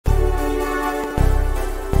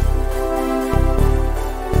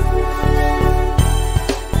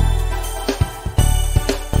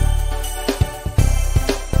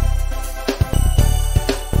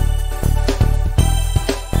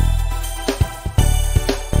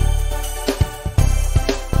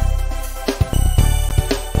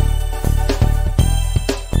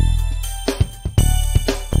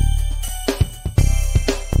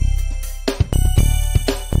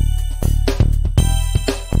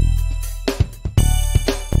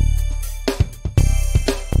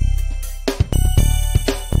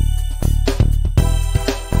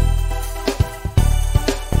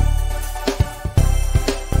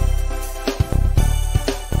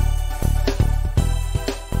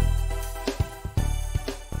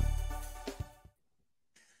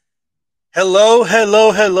Hello,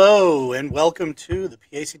 hello, hello, and welcome to the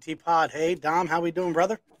PACT pod. Hey, Dom, how we doing,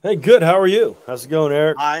 brother? Hey, good. How are you? How's it going,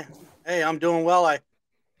 Eric? Hi. Hey, I'm doing well. I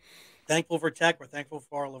thankful for tech. We're thankful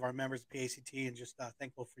for all of our members of PACT, and just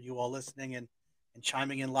thankful for you all listening and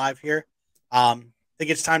chiming in live here. I think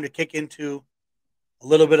it's time to kick into a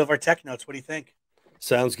little bit of our tech notes. What do you think?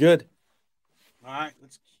 Sounds good. All right,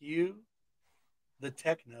 let's cue the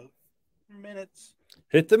tech note minutes.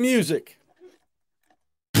 Hit the music.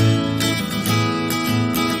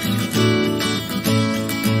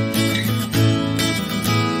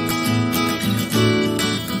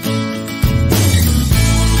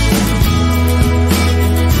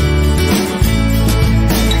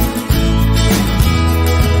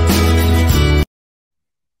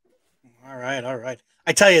 All right.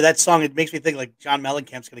 I tell you, that song, it makes me think like John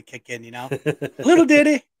Mellencamp's going to kick in, Little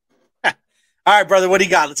ditty. All right, brother, what do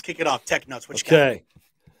you got? Let's kick it off. Tech notes. What you got? Okay.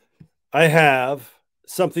 I have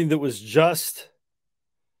something that was just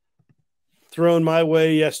thrown my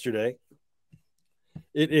way yesterday.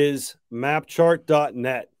 It is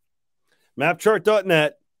mapchart.net.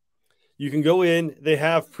 Mapchart.net. You can go in. They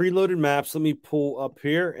have preloaded maps. Let me pull up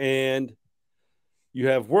here, and you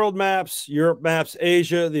have world maps, Europe maps,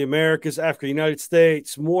 Asia, the Americas, Africa, United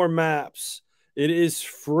States, more maps. It is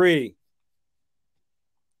free.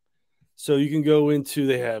 So you can go into,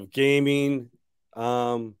 they have gaming,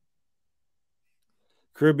 Caribbean,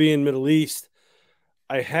 Middle East.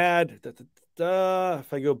 I had,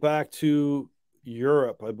 if I go back to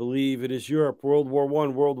Europe, I believe it is Europe, World War I,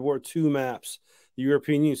 World War II maps, the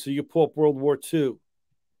European Union. So you can pull up World War II.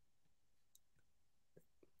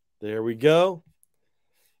 There we go.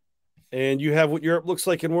 And you have what Europe looks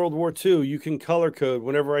like in World War II. You can color code.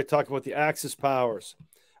 Whenever I talk about the Axis powers,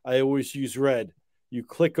 I always use red. You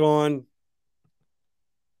click on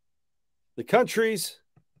the countries,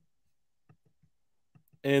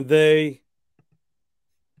 and they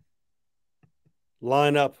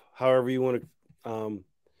line up however you want to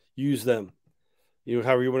use them.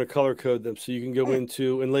 However you want to color code them. So you can go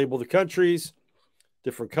into and label the countries,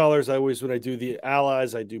 different colors. I always, when I do the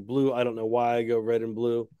allies, I do blue. I don't know why I go red and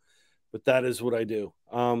blue, but that is what I do.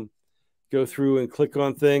 Go through and click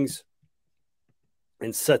on things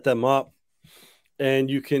and set them up. And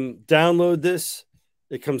you can download this.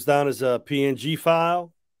 It comes down as a PNG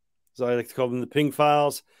file. So I like to call them the ping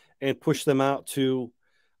files, and push them out to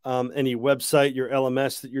any website, your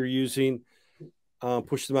LMS that you're using.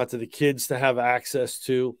 Push them out to the kids to have access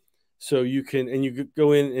to. So you can, and you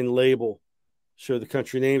go in and label, show the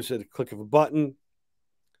country names at a click of a button,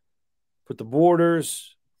 put the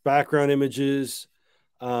borders, background images,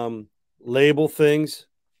 label things.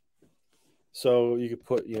 So you could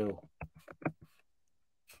put,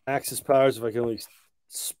 Axis powers, if I can only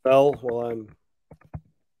spell while I'm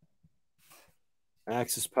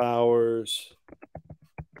Axis powers,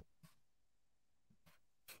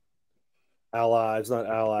 allies, not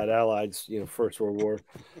allied, allies, First World War.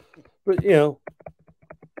 But,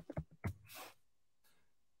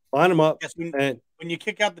 line them up. Yes, when you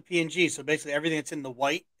kick out the PNG, so basically everything that's in the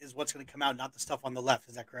white is what's going to come out, not the stuff on the left.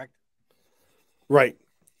 Is that correct? Right.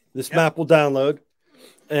 This map will download,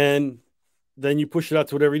 and then you push it out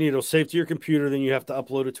to whatever you need. It'll save to your computer. Then you have to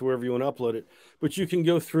upload it to wherever you want to upload it. But you can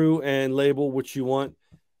go through and label what you want.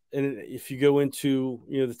 And if you go into,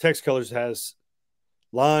 the text colors has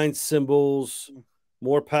lines, symbols,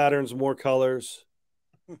 more patterns, more colors.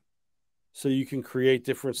 So you can create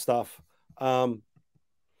different stuff.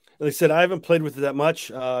 Like I said, I haven't played with it that much.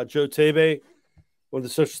 Joe Tabe, one of the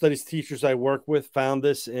social studies teachers I work with, found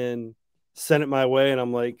this and sent it my way. And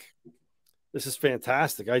I'm like, this is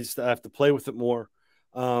fantastic. I have to play with it more.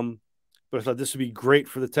 But I thought this would be great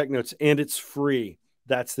for the Technotes, and it's free.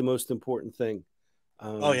 That's the most important thing.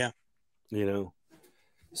 Oh, yeah.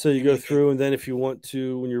 So you go through, and then if you want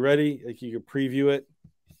to, when you're ready, like you can preview it.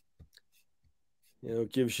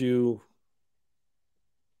 It gives you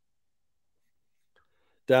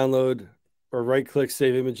download or right click,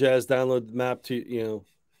 save image as, download the map to,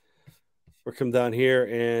 or come down here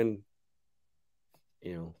and,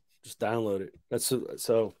 just download it. That's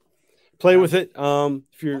so play with it.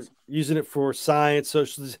 If you're using it for science,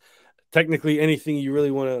 social, technically anything you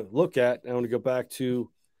really want to look at. I want to go back to,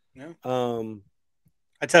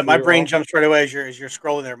 I tell you, my brain jumps right away as you're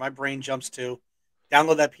scrolling there. My brain jumps to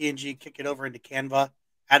download that PNG, kick it over into Canva,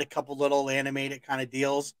 add a couple little animated kind of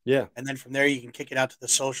deals. Yeah. And then from there you can kick it out to the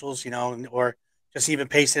socials, or just even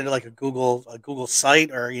paste it into like a Google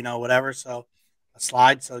site or, whatever. So a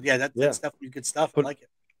slide. So yeah, that's definitely good stuff. I like it.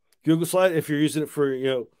 Google slide. If you're using it for,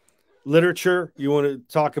 literature, you want to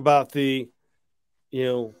talk about the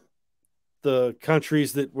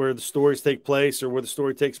countries where the stories take place or where the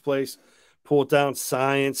story takes place, pull it down,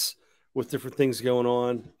 science with different things going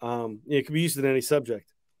on. It can be used in any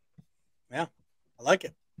subject. Yeah, I like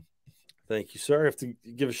it. Thank you, sir. I have to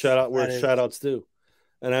give a shout out where That is, shout outs due.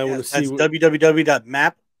 And I want to yes, see that's what,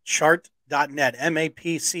 www.mapchart.net,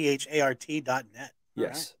 mapchart.net. All right.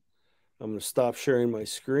 yes. I'm going to stop sharing my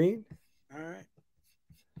screen. All right.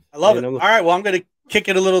 I love And it. All right. Well, I'm going to kick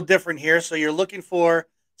it a little different here. So you're looking for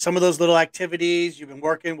some of those little activities you've been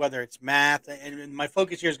working, whether it's math, and my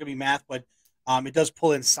focus here is going to be math, but it does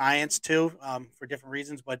pull in science too for different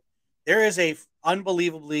reasons. But there is a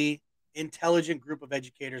unbelievably intelligent group of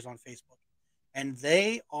educators on Facebook, and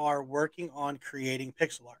they are working on creating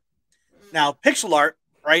pixel art. Now, pixel art,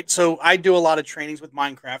 right? So I do a lot of trainings with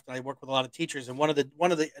Minecraft, and I work with a lot of teachers. And one of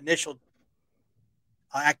the initial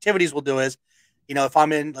activities we'll do is, if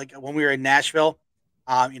I'm in like when we were in Nashville,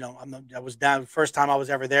 I was down first time I was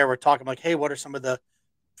ever there. We're talking like, hey, what are some of the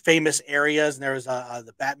famous areas? And there was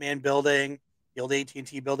the Batman building, the old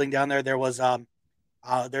AT&T building down there. There's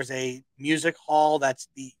a music hall that's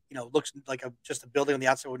looks like just a building on the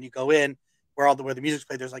outside when you go in, where the music's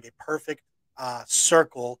played. There's like a perfect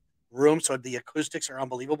circle room, so the acoustics are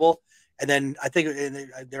unbelievable. And then I think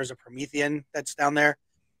there's a Promethean that's down there.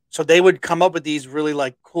 So they would come up with these really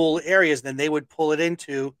like cool areas. Then they would pull it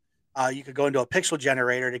into. You could go into a pixel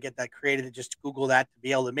generator to get that created. And just Google that to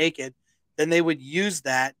be able to make it. Then they would use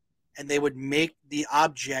that, and they would make the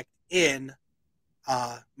object in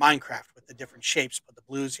Minecraft with the different shapes. Put the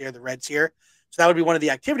blues here, the reds here. So that would be one of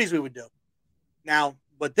the activities we would do. Now,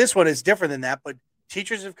 but this one is different than that. But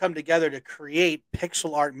teachers have come together to create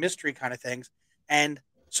pixel art mystery kind of things, and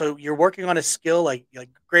so you're working on a skill like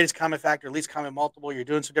greatest common factor, least common multiple. You're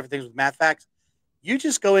doing some different things with math facts. You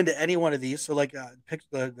just go into any one of these. So like pick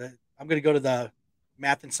the I'm going to go to the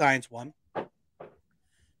math and science one,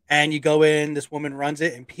 and you go in. This woman runs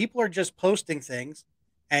it, and people are just posting things,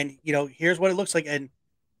 and here's what it looks like, and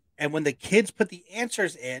when the kids put the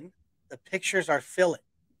answers in, the pictures are filling.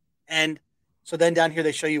 And so then down here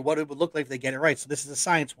they show you what it would look like if they get it right. So this is a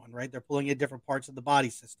science one, right? They're pulling in different parts of the body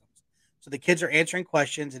systems. So the kids are answering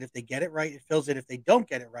questions, and if they get it right, it fills in. If they don't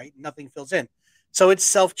get it right, nothing fills in. So it's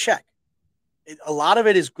self-check. A lot of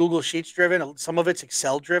it is Google Sheets driven. Some of it's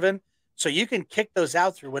Excel driven. So you can kick those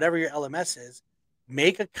out through whatever your LMS is,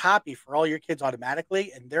 make a copy for all your kids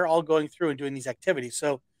automatically, and they're all going through and doing these activities.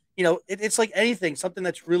 So, it's like anything, something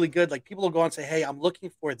that's really good. Like people will go and say, hey, I'm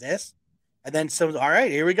looking for this. And then someone's, all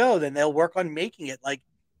right, here we go. Then they'll work on making it. Like,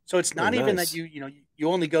 so it's not even that nice. you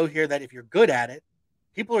only go here that if you're good at it.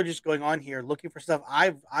 People are just going on here looking for stuff.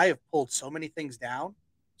 I have pulled so many things down.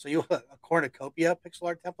 So you a cornucopia pixel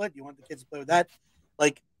art template. You want the kids to play with that?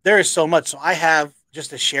 Like there is so much. So I have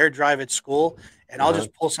just a shared drive at school, and I'll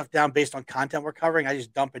just pull stuff down based on content we're covering. I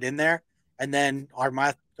just dump it in there, and then our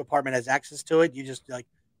math department has access to it. You just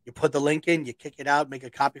you put the link in, you kick it out, make a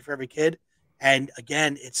copy for every kid, and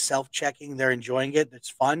again, it's self-checking. They're enjoying it. It's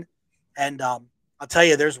fun, and I'll tell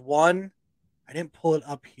you, there's one. I didn't pull it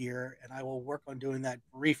up here, and I will work on doing that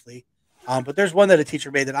briefly. But there's one that a teacher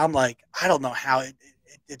made that I'm like, I don't know how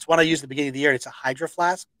it's one I used at the beginning of the year. It's a Hydro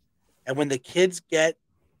Flask, and when the kids get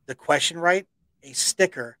the question right, a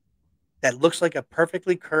sticker that looks like a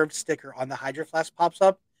perfectly curved sticker on the Hydro Flask pops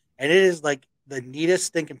up, and it is like the neatest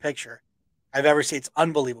stinking picture I've ever seen. It's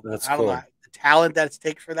unbelievable. That's I don't know cool. the talent that it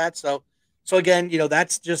takes for that. So again,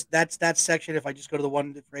 that's that section. If I just go to the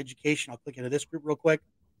one for education, I'll click into this group real quick.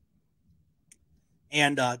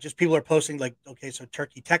 And just people are posting like, okay, so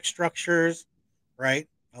turkey text structures, right?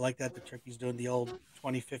 I like that the turkey's doing the old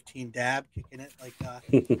 2015 dab, kicking it like,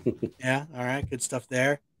 yeah, all right, good stuff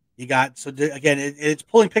there. You got again, it's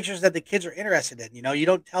pulling pictures that the kids are interested in. You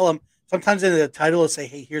don't tell them. Sometimes in the title, it'll say,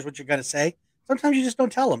 "Hey, here's what you're gonna say." Sometimes you just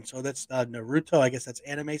don't tell them. So that's Naruto. I guess that's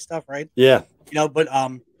anime stuff, right? Yeah. But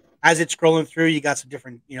as it's scrolling through, you got some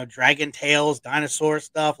different, dragon tails, dinosaur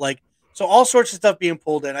stuff, like so all sorts of stuff being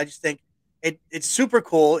pulled in. I just think it's super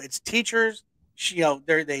cool. It's teachers,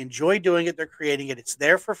 they enjoy doing it. They're creating it. It's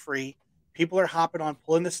there for free. People are hopping on,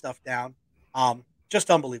 pulling this stuff down.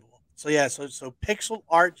 Just unbelievable. So yeah, so pixel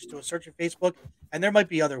art. Just do a search on Facebook, and there might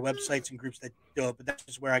be other websites and groups that do it, but that's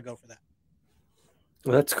just where I go for that.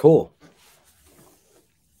 Well, that's cool.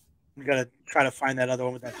 I'm gonna try to find that other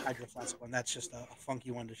one with that Hydro Flask one. That's just a funky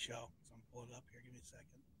one to show. So I'm pulling it up here. Give me a second.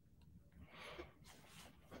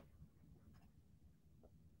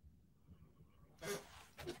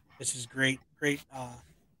 This is great, great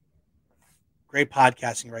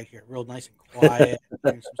podcasting right here. Real nice and quiet.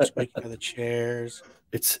 Some squeaking of the chairs.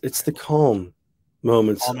 It's the calm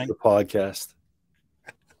moments Calming. of the podcast.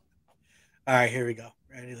 All right, here we go.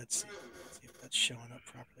 Ready? Let's see if that's showing up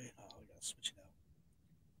properly. Oh, we gotta switch it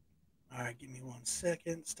All right, give me 1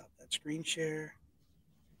 second. Stop that screen share.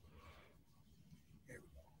 There we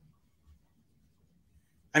go.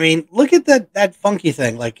 I mean, look at that funky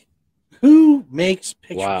thing. Like, who makes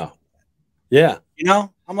pictures like Wow. Yeah.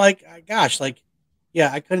 I'm like, gosh, like,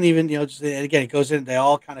 yeah, I couldn't even, just, and again, it goes in, they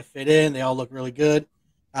all kind of fit in, they all look really good.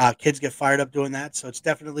 Kids get fired up doing that. So it's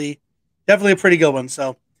definitely a pretty good one.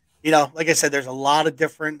 So, like I said, there's a lot of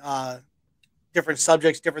different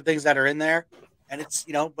subjects, different things that are in there. And it's,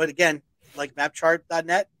 but again, like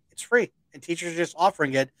mapchart.net, it's free and teachers are just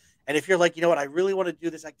offering it. And if you're like, you know what, I really want to do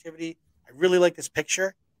this activity, I really like this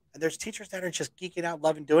picture. And there's teachers that are just geeking out,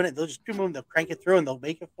 loving doing it. They'll just boom, they'll crank it through and they'll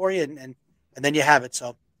make it for you. And then you have it.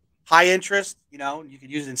 So high interest, you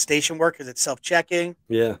could use it in station work because it's self-checking,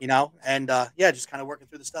 Yeah. and yeah, just kind of working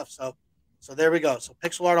through the stuff. So there we go. So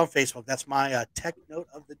pixel art on Facebook. That's my tech note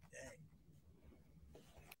of the day.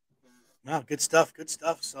 Wow, good stuff. Good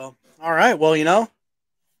stuff. So, all right. Well,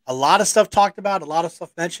 a lot of stuff talked about, a lot of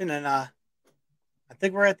stuff mentioned, and I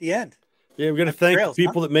think we're at the end. Yeah, we're going to thank the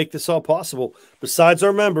people that make this all possible. Besides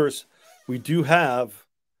our members, we do have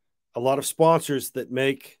a lot of sponsors that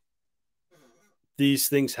make these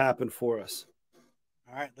things happen for us.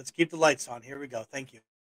 All right, let's keep the lights on. Here we go. Thank you.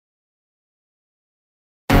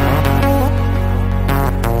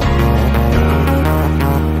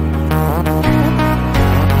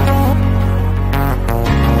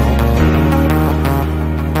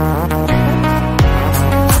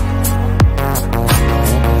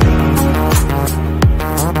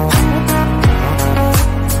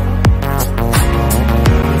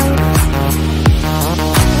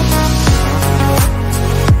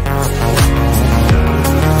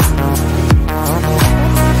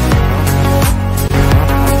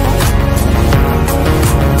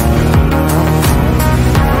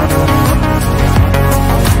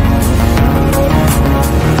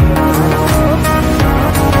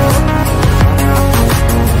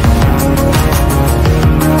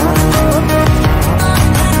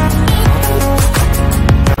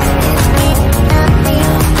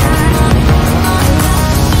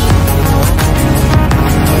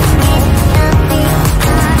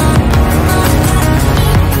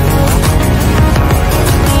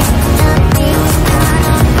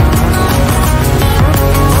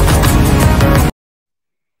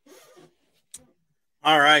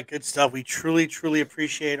 All right, good stuff. We truly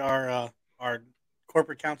appreciate our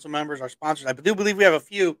corporate council members, our sponsors. I do believe we have a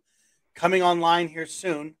few coming online here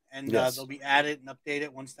soon, and Yes. they'll be added and updated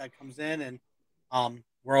once that comes in. And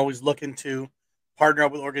we're always looking to partner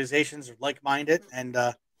up with organizations that are like-minded and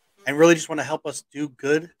really just want to help us do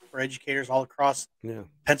good for educators all across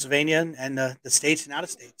Pennsylvania and the states and out of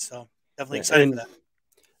state. So definitely excited for that.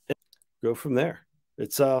 Go from there.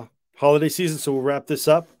 It's holiday season, so we'll wrap this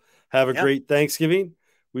up. Have a great Thanksgiving.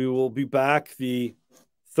 We will be back the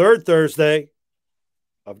third Thursday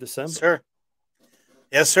of December. Sir.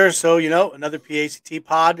 Yes, sir. So, another PACT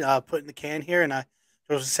pod put in the can here. And I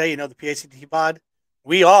was to say, the PACT pod,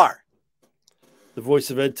 we are the voice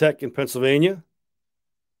of EdTech in Pennsylvania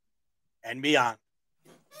and beyond.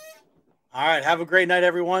 All right. Have a great night,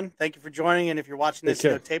 everyone. Thank you for joining. And if you're watching this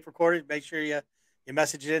tape recorded, make sure you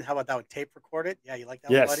message it in. How about that one? Tape recorded? Yeah, you like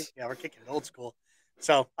that one, buddy? Yeah, we're kicking it old school.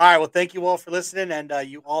 So, all right. Well, thank you all for listening. And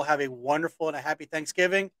you all have a wonderful and a happy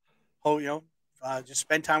Thanksgiving. Hope, just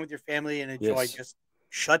spend time with your family and enjoy. Just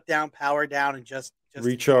shut down, power down, and just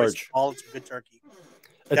recharge. All it's good turkey.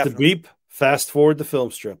 At the beep, fast forward the film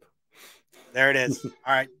strip. There it is. All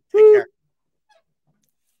right. Take care.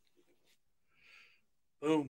 Boom.